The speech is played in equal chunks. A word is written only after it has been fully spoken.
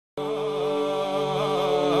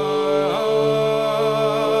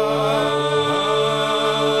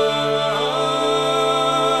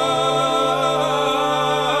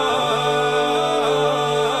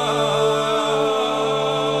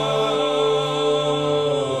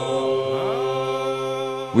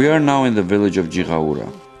We are now in the village of Giraura.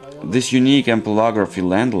 This unique ampelography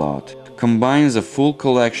landlot combines a full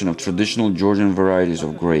collection of traditional Georgian varieties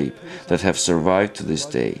of grape that have survived to this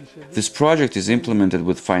day. This project is implemented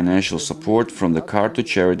with financial support from the Carto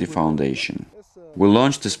Charity Foundation. We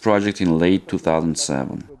launched this project in late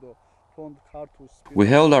 2007. We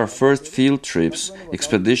held our first field trips,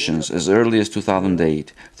 expeditions as early as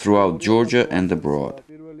 2008 throughout Georgia and abroad.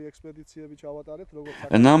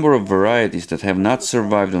 A number of varieties that have not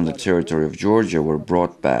survived on the territory of Georgia were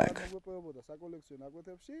brought back.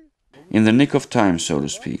 In the nick of time, so to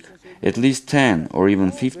speak, at least 10 or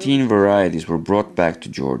even 15 varieties were brought back to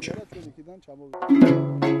Georgia.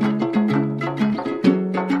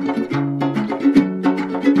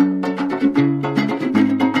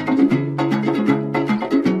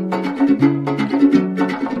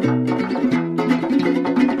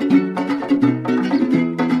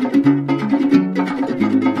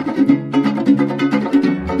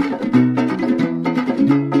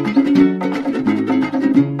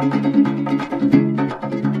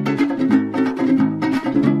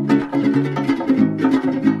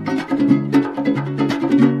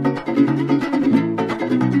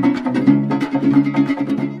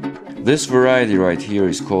 This variety right here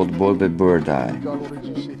is called Bolbe Bird Eye,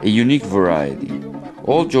 a unique variety.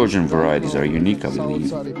 All Georgian varieties are unique, I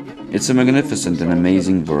believe. It's a magnificent and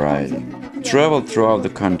amazing variety. Traveled throughout the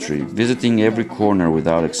country, visiting every corner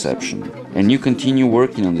without exception. And you continue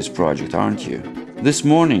working on this project, aren't you? This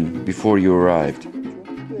morning, before you arrived,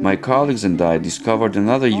 my colleagues and I discovered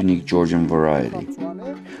another unique Georgian variety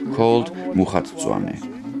called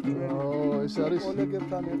Mukhatsuane.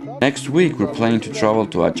 Next week we're planning to travel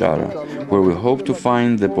to Ajara, where we hope to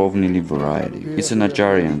find the Povnili variety. It's an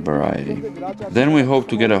Ajarian variety. Then we hope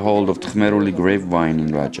to get a hold of Tkhmeruli grapevine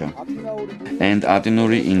in Raja and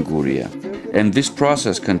Atinuri in Guria. And this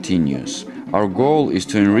process continues. Our goal is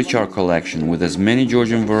to enrich our collection with as many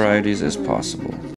Georgian varieties as possible.